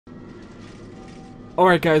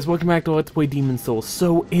Alright guys, welcome back to Let's Play Demon's Souls.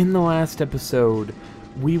 So, in the last episode,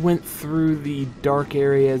 we went through the dark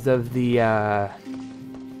areas of the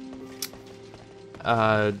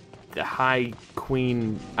High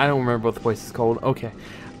Queen... I don't remember what the place is called. Okay.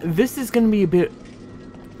 This is gonna be a bit...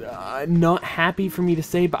 not happy for me to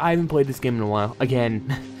say, but I haven't played this game in a while. Again.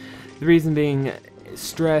 The reason being,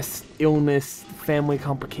 stress, illness, family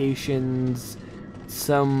complications...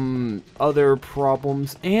 some other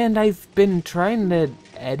problems, and I've been trying to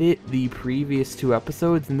edit the previous two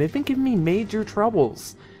episodes and they've been giving me major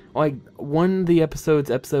troubles. Like one of the episodes,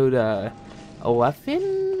 episode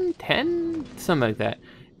 11, 10, something like that,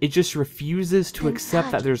 it just refuses to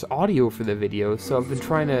accept that there's audio for the video, so I've been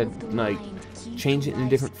trying to like change it in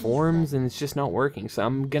different forms and it's just not working, so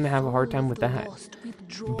I'm gonna have a hard time with that.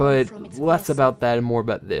 But less about that and more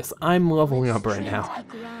about this. I'm leveling up right now.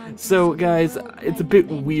 So guys, it's a bit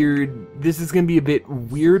weird. This is gonna be a bit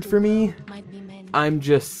weird for me. I'm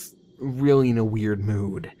just really in a weird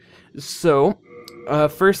mood. So,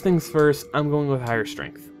 first things first, I'm going with higher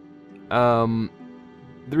strength. The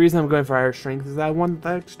reason I'm going for higher strength is I want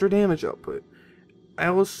that extra damage output. I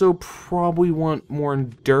also probably want more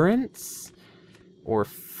endurance. Or,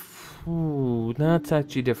 that's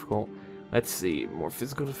actually difficult. Let's see, more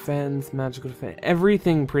physical defense, magical defense.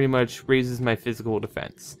 Everything pretty much raises my physical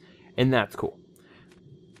defense. And that's cool.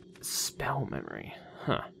 Spell memory.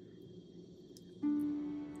 Huh.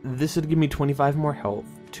 This would give me 25 more health,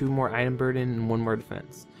 2 more item burden, and 1 more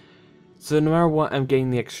defense. So no matter what, I'm getting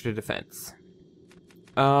the extra defense.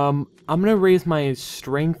 I'm gonna raise my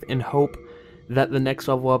strength and hope that the next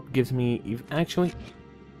level up gives me... Actually...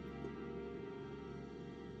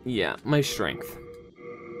 yeah, my strength.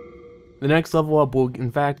 The next level up will,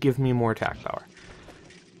 in fact, give me more attack power.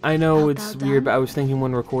 I know it's weird, but I was thinking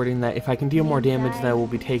when recording that if I can deal more damage, then I will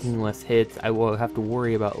be taking less hits. I will have to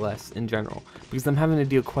worry about less in general, because I'm having to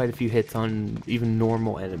deal quite a few hits on even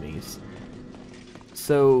normal enemies.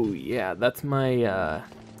 So, yeah, that's my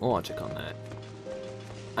logic on that.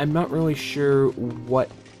 I'm not really sure what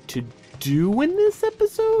to do in this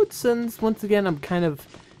episode, since, once again, I'm kind of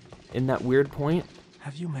in that weird point.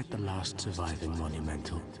 Have you met the last surviving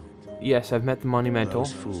monumental? Yes, I've met the monumental.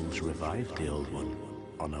 Those fools revived the old one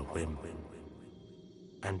on a whim.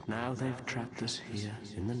 And now they've trapped us here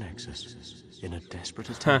in the Nexus in a desperate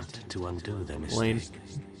attempt to undo their mistake. Lame.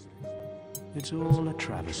 It's all a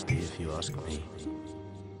travesty if you ask me.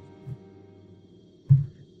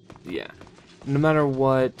 Yeah. No matter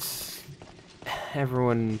what,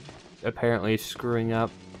 everyone apparently is screwing up.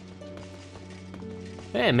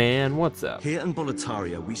 Hey man, what's up? Here in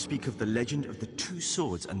Boletaria, we speak of the legend of the two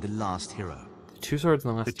swords and the last hero. The two swords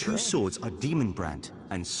and the last hero? The two swords are Demon Brand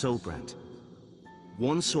and Soul Brand.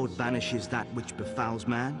 One sword banishes that which befouls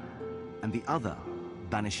man, and the other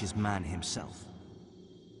banishes man himself.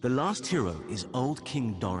 The last hero is old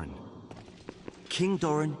King Doran. King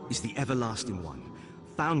Doran is the Everlasting One,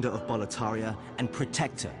 founder of Boletaria and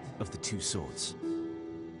protector of the two swords.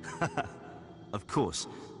 Of course,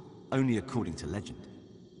 only according to legend.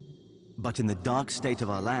 But in the dark state of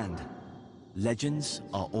our land, legends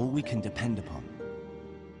are all we can depend upon.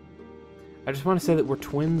 I just want to say that we're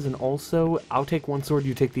twins, and also, I'll take one sword,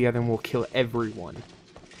 you take the other, and we'll kill everyone.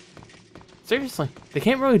 Seriously, they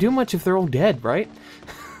can't really do much if they're all dead, right?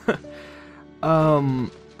 I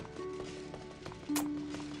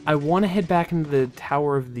want to head back into the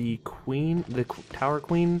Tower of the Queen, Tower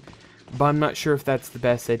Queen, but I'm not sure if that's the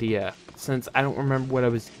best idea, since I don't remember what I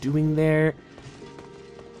was doing there.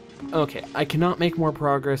 Okay, I cannot make more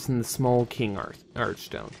progress in the small King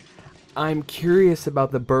Archstone. I'm curious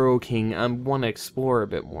about the Burrow King. I want to explore a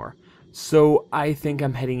bit more. So I think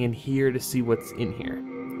I'm heading in here to see what's in here.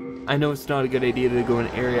 I know it's not a good idea to go in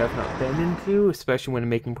an area I've not been into, especially when I'm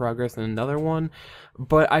making progress in another one.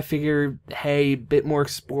 But I figure, hey, a bit more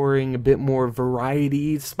exploring, a bit more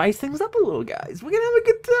variety, spice things up a little, guys. We're gonna have a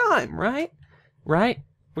good time, right? Right?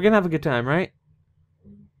 We're gonna have a good time, right?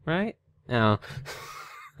 Right? No.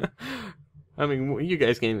 I mean, you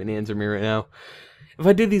guys can't even answer me right now. If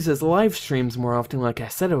I did these as live streams more often like I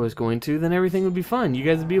said I was going to, then everything would be fun. You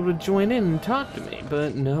guys would be able to join in and talk to me.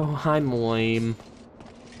 But no, I'm lame.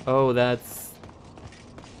 Oh, that's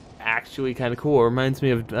actually kind of cool. It reminds me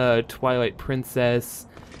of Twilight Princess.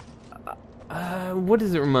 What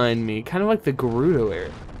does it remind me? Kind of like the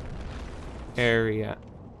Gerudo area.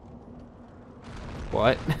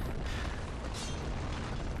 What?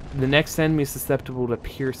 The next enemy is susceptible to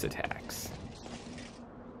pierce attacks.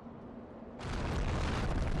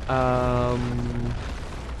 The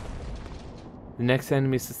next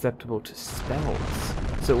enemy is susceptible to spells.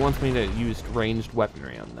 So it wants me to use ranged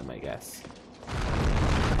weaponry on them, I guess.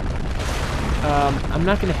 I'm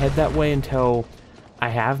not going to head that way until I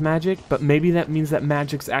have magic, but maybe that means that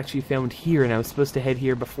magic's actually found here, and I was supposed to head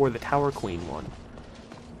here before the Tower Queen one.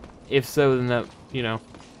 If so, then that, you know...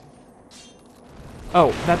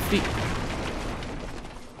 Oh, that's the...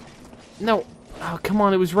 No! Oh, come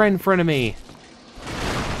on, it was right in front of me!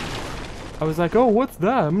 I was like, oh, what's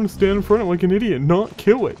that? I'm gonna stand in front of it like an idiot and not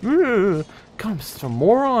kill it. Ugh. God, I'm such a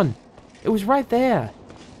moron! It was right there!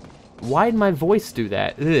 Why did my voice do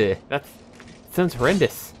that? Ugh, that sounds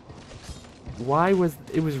horrendous. Why was...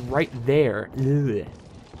 It was right there. Ugh.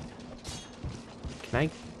 Can I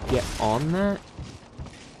get on that?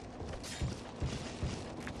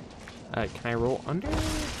 Can I roll under?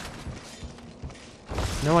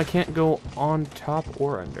 No, I can't go on top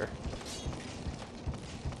or under.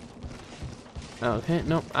 Okay,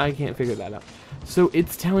 nope, I can't figure that out. So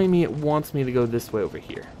it's telling me it wants me to go this way over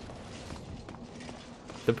here.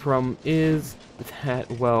 The problem is that,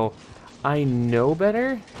 well, I know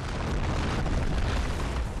better.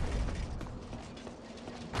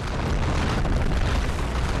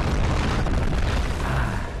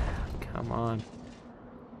 Come on.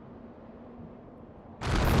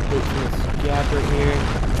 Put this gap right here.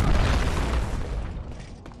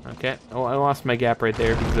 Okay. Oh, I lost my gap right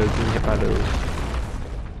there because I was being hit by those.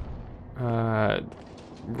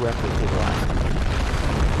 Replicate the last one.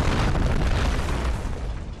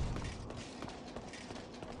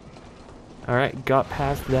 Alright, got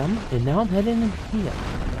past them, and now I'm heading in here.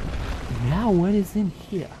 Now what is in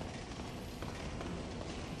here?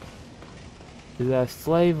 Is that a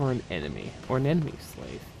slave or an enemy? Or an enemy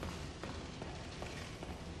slave?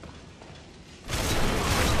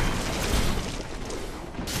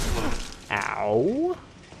 Ow.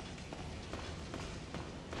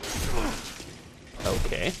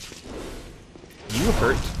 Okay. You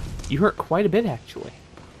hurt. You hurt quite a bit, actually.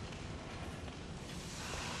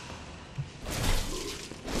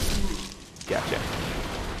 Gotcha.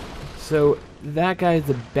 So, that guy's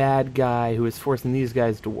a bad guy who is forcing these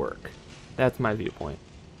guys to work. That's my viewpoint.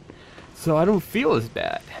 So, I don't feel as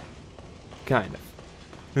bad. Kind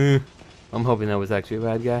of. I'm hoping that was actually a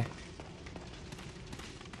bad guy.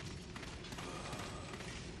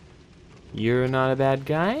 You're not a bad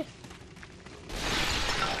guy?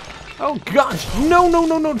 Oh gosh! No, no,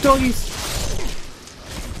 no, no, doggies!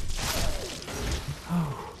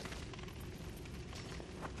 Oh.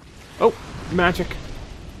 Oh, magic.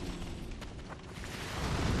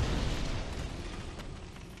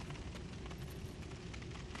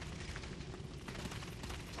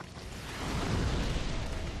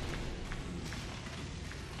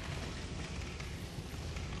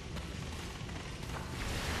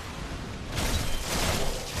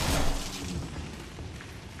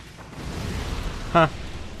 Huh.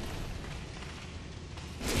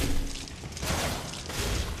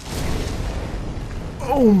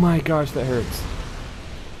 Oh my gosh, that hurts.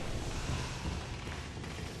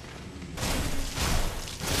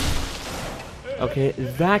 Okay,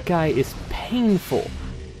 that guy is painful,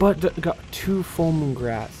 but got 2 full moon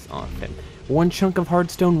grass on him. 1 chunk of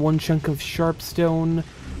hardstone, 1 chunk of sharpstone,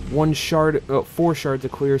 1 shard, 4 shards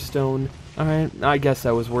of clear stone. Alright, I guess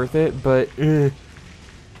that was worth it, but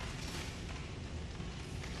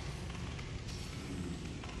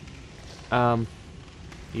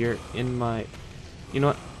you're in my... You know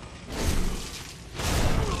what?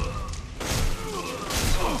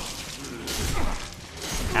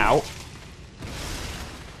 Ow.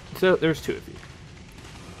 So, there's 2 of you.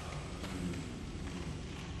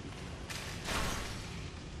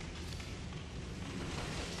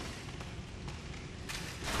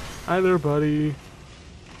 Hi there, buddy.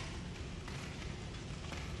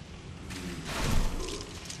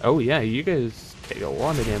 Oh yeah, you guys take a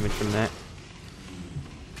lot of damage from that.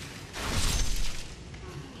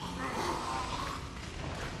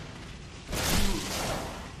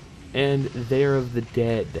 And they're of the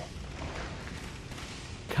dead.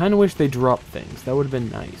 Kinda wish they dropped things. That would have been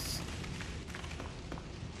nice.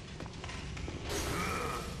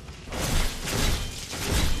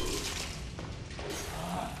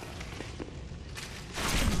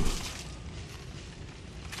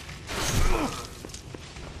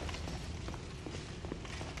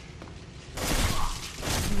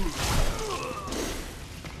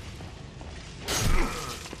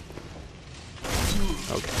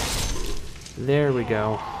 Okay. There we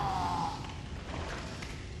go.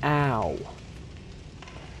 Ow.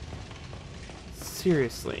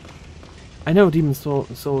 Seriously. I know Demon Soul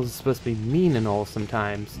is supposed to be mean and all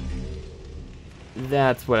sometimes.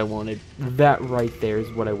 That's what I wanted. That right there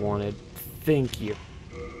is what I wanted. Thank you.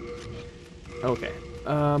 Okay.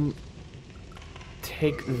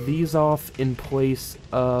 Take these off in place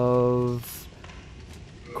of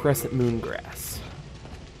Crescent moon grass.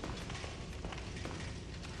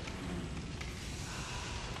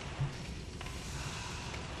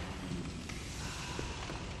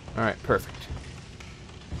 Alright, perfect.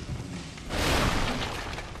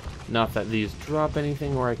 Not that these drop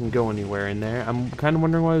anything or I can go anywhere in there. I'm kind of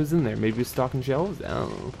wondering why I was in there. Maybe stocking shelves? I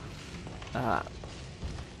don't know.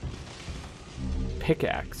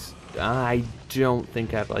 Pickaxe. I don't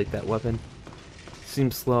think I'd like that weapon.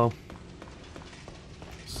 Seems slow.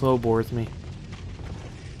 Slow bores me.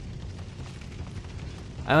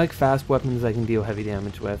 I like fast weapons I can deal heavy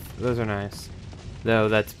damage with. Those are nice. Though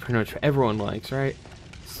that's pretty much what everyone likes, right?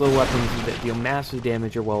 Slow weapons that deal massive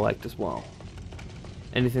damage are well liked as well.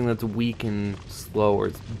 Anything that's weak and slow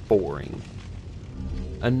is boring.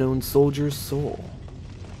 Unknown soldier's soul.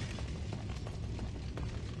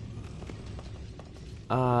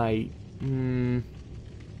 I can't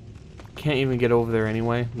even get over there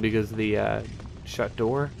anyway because of the shut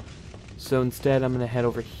door. So instead I'm gonna head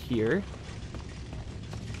over here.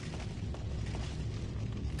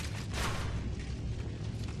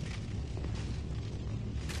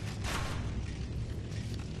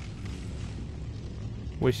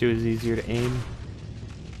 Wish it was easier to aim.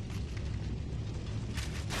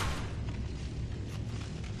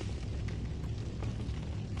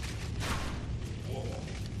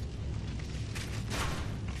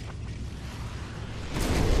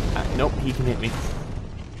 Nope, he can hit me.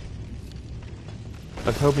 I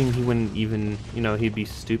was hoping he wouldn't even, you know, he'd be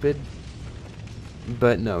stupid.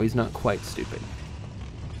 But no, he's not quite stupid.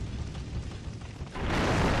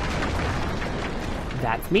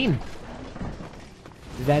 That's mean.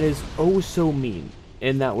 That is oh so mean.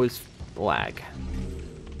 And that was lag.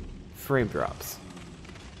 Frame drops.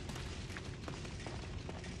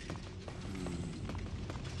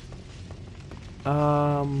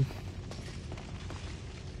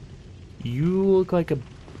 You look like a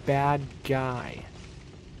bad guy.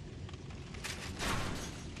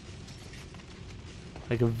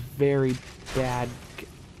 Like a very bad...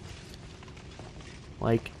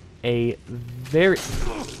 Like a very...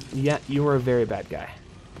 Yeah, you were a very bad guy.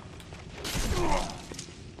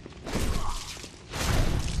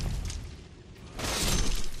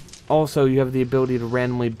 Also, you have the ability to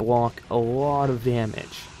randomly block a lot of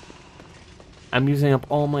damage. I'm using up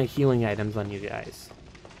all my healing items on you guys.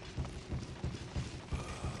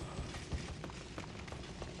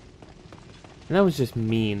 And that was just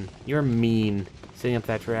mean. You're mean, setting up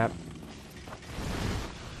that trap.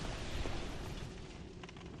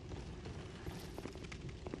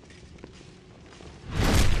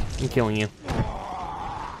 I'm killing you.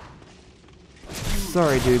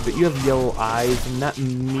 Sorry, dude, but you have yellow eyes, and that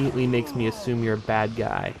immediately makes me assume you're a bad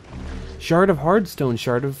guy. Shard of Hardstone,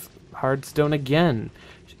 Shard of Hardstone again.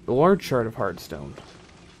 Large Shard of Hardstone.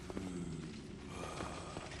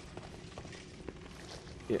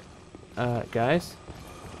 Yeah. Guys?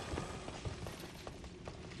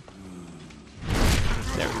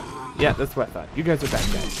 There we go. Yeah, that's what I thought. You guys are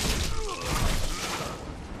bad guys.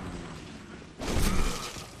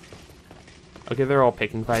 Okay, they're all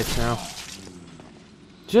picking fights now.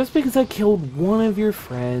 Just because I killed one of your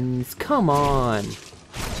friends, come on.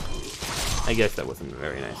 I guess that wasn't a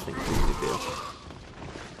very nice thing for me to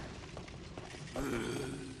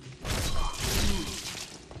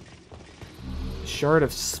do. Shard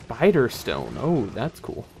of Spider Stone. Oh, that's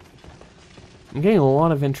cool. I'm getting a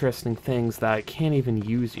lot of interesting things that I can't even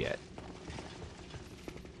use yet.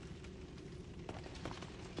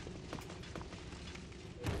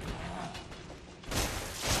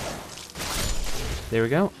 There we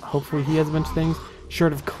go. Hopefully he has a bunch of things.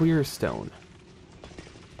 Shard of Clear Stone.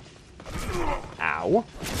 Ow.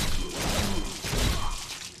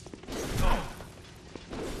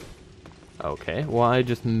 Okay, well I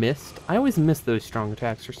just missed. I always miss those strong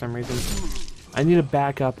attacks for some reason. I need to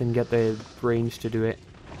back up and get the range to do it.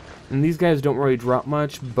 And these guys don't really drop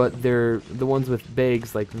much, but they're the ones with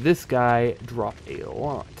bags like this guy drop a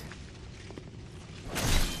lot.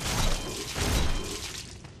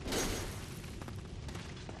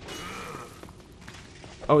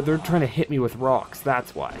 Oh, they're trying to hit me with rocks,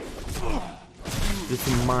 that's why. This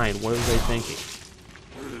is mine, what are they thinking?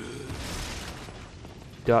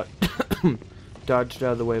 Dodged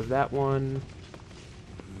out of the way of that one.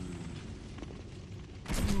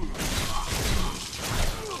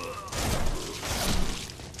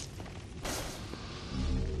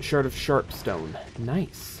 Shard of Sharpstone.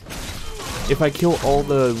 Nice. If I kill all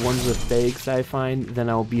the ones with bags I find, then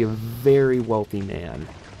I'll be a very wealthy man.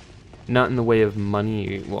 Not in the way of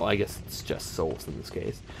money, well I guess it's just souls in this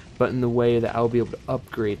case, but in the way that I'll be able to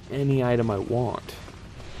upgrade any item I want.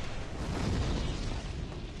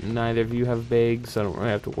 Neither of you have big, so I don't really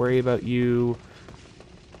have to worry about you.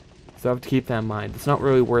 So I have to keep that in mind. It's not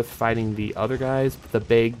really worth fighting the other guys, but the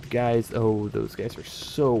big guys, oh, those guys are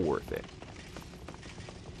so worth it.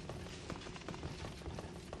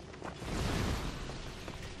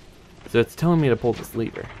 So it's telling me to pull this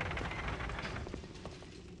lever,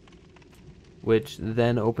 which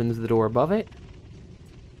then opens the door above it.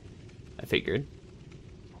 I figured.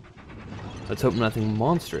 Let's hope nothing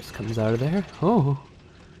monstrous comes out of there. Oh.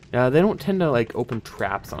 Yeah, they don't tend to, like, open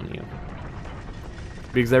traps on you,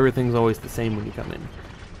 because everything's always the same when you come in.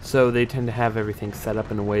 So they tend to have everything set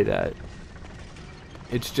up in a way that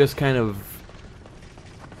it's just kind of,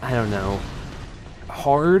 I don't know,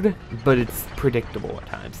 hard, but it's predictable at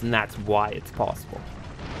times, and that's why it's possible.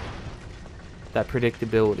 That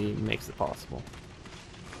predictability makes it possible.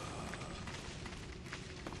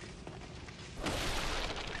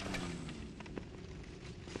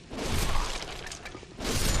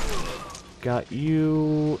 Got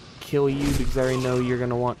you. Kill you because I already know you're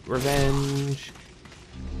gonna want revenge.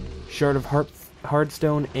 Shard of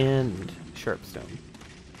Hardstone and Sharpstone.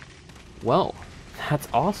 Well, that's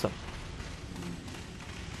awesome.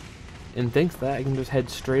 And thanks to that, I can just head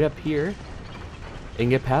straight up here and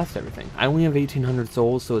get past everything. I only have 1,800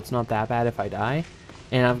 souls, so it's not that bad if I die.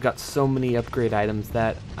 And I've got so many upgrade items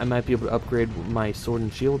that I might be able to upgrade my sword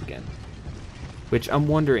and shield again. Which I'm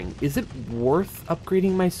wondering, is it worth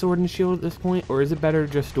upgrading my sword and shield at this point, or is it better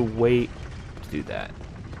just to wait to do that?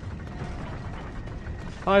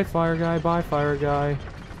 Hi, fire guy. Bye, fire guy.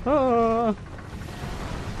 Ah!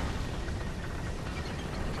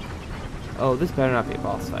 Oh, this better not be a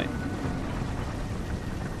boss fight.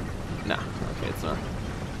 Nah, okay, it's not.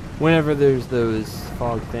 Whenever there's those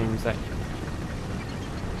fog things, that...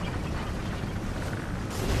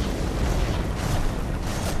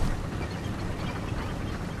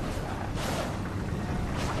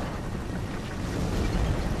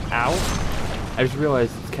 Ow! I just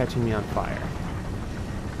realized it's catching me on fire.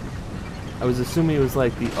 I was assuming it was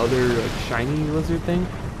like the other like shiny lizard thing.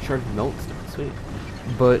 Shard of Meltstone, sweet.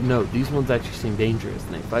 But no, these ones actually seem dangerous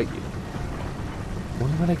and they fight you.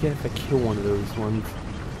 Wonder what I get if I kill one of those ones.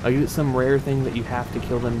 I get some rare thing that you have to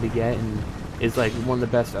kill them to get and is like one of the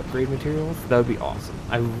best upgrade materials. That would be awesome.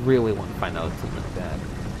 I really want to find out something like that.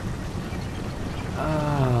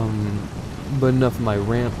 But enough of my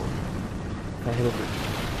rambling. If I head over,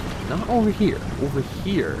 not over here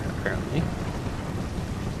apparently.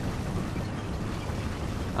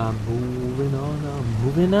 I'm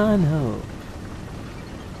moving on home.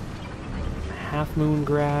 Half moon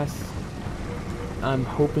grass. I'm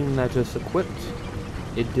hoping that just equipped.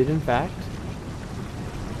 It did in fact.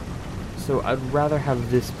 So I'd rather have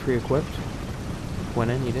this pre-equipped when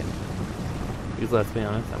I need it. Because let's be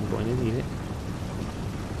honest, I'm going to need it.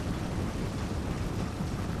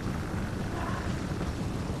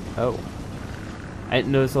 Oh. I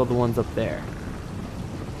didn't notice all the ones up there.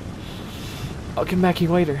 I'll come back here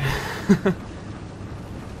later.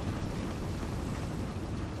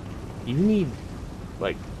 You need,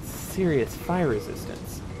 like, serious fire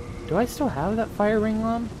resistance. Do I still have that fire ring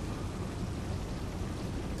on?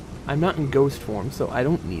 I'm not in ghost form, so I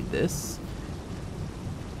don't need this.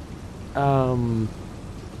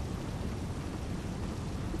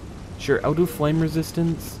 Sure, I'll do flame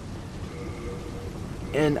resistance.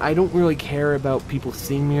 And I don't really care about people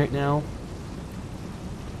seeing me right now.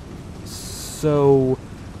 So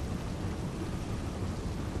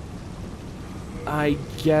I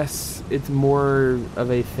guess it's more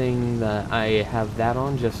of a thing that I have that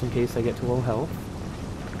on just in case I get to low health.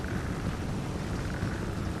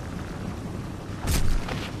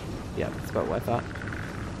 Yeah, that's about what I thought.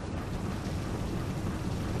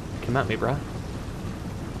 Come at me, bruh.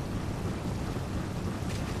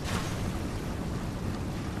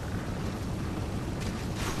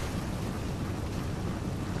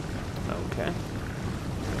 Okay.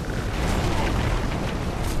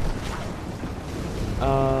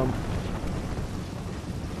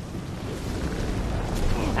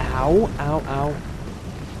 Ow, ow, ow.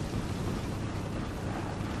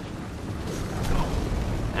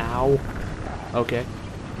 Ow. Okay.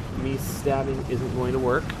 Me stabbing isn't going to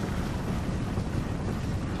work.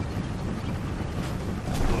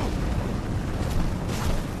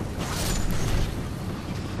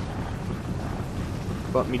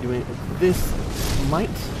 But me doing this might.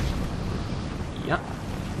 Yeah.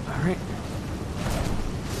 Alright.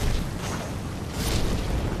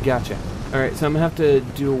 Gotcha. Alright, so I'm gonna have to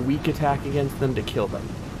do a weak attack against them to kill them.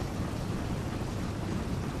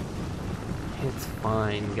 It's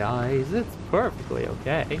fine, guys. It's perfectly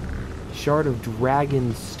okay. Shard of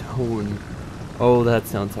Dragon Stone. Oh, that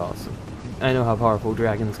sounds awesome. I know how powerful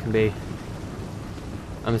dragons can be.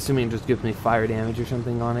 I'm assuming it just gives me fire damage or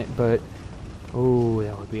something on it, but... Oh,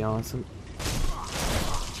 that would be awesome.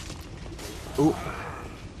 Ooh.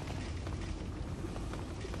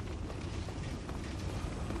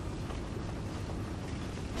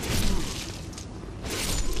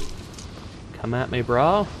 Come at me,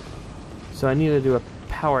 bro. So I need to do a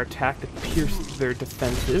power attack to pierce their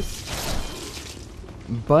defenses.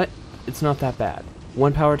 But it's not that bad.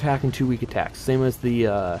 1 power attack and 2 weak attacks. Same as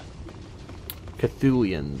the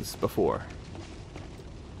Cthulians before.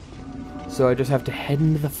 So I just have to head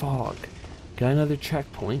into the fog. Got another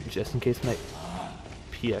checkpoint just in case my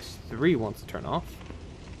PS3 wants to turn off.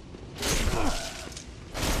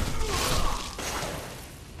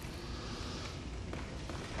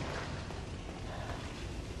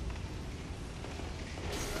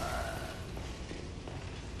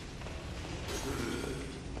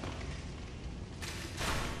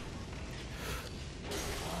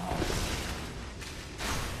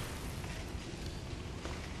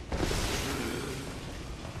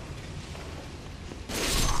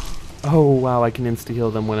 Oh wow, I can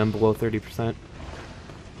insta-heal them when I'm below 30%.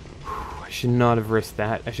 I should not have risked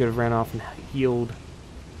that. I should have ran off and healed.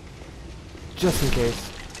 Just in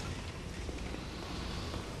case.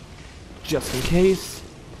 Just in case.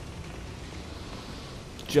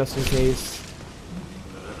 Just in case.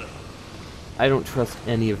 I don't trust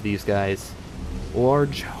any of these guys.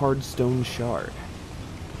 Large hardstone shard.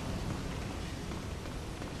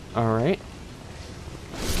 Alright.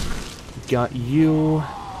 Got you.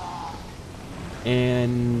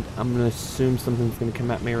 And I'm gonna assume something's gonna come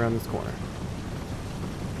at me around this corner.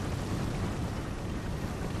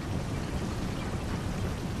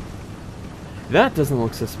 That doesn't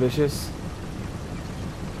look suspicious.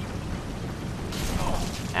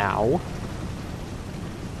 Ow.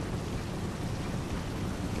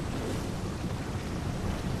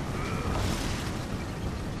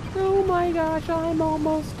 Oh my gosh, I'm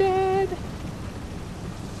almost dead.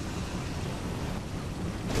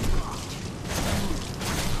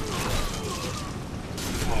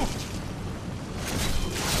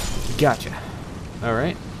 Gotcha.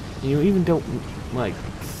 Alright. You even don't like...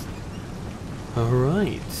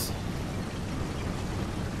 Alright.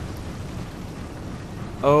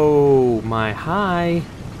 Oh, my hi.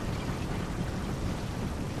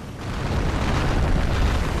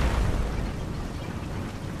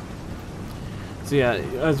 So yeah,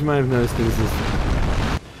 as you might have noticed, this is...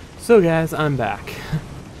 So guys, I'm back.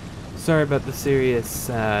 Sorry about the serious,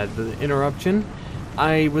 the interruption.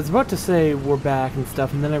 I was about to say we're back and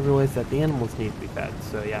stuff, and then I realized that the animals need to be fed,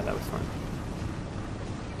 so yeah, that was fun.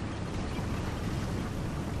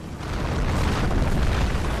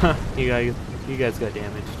 Huh, you guys got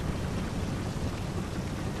damaged.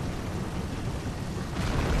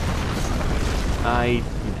 I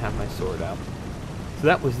didn't have my sword out. So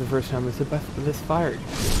that was the first time I was hit by this fire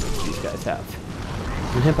these guys have.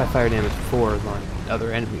 I've been hit by fire damage before on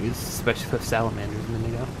other enemies, especially with salamanders a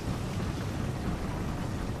minute ago.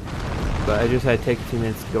 But I just had to take a few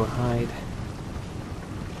minutes to go hide.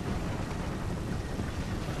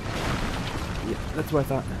 Yeah, that's what I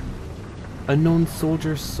thought. Unknown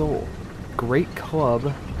Soldier's Soul. Great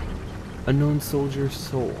Club. Unknown Soldier's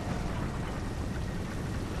Soul.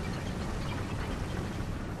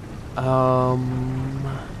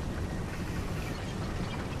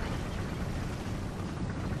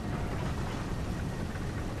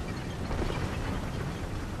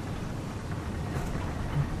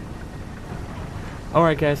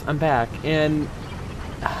 Alright guys, I'm back, and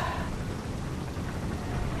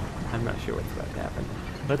I'm not sure what's about to happen.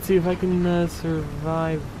 Let's see if I can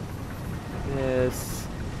survive this.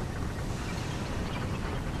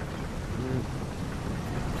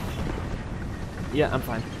 Yeah, I'm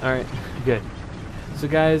fine. Alright, good. So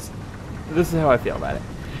guys, this is how I feel about it.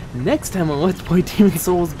 Next time on Let's Play Demon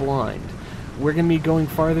Souls Blind, we're going to be going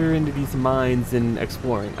farther into these mines and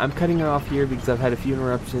exploring. I'm cutting it off here because I've had a few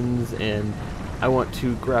interruptions and I want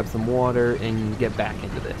to grab some water and get back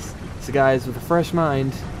into this. So guys, with a fresh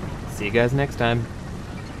mind, see you guys next time.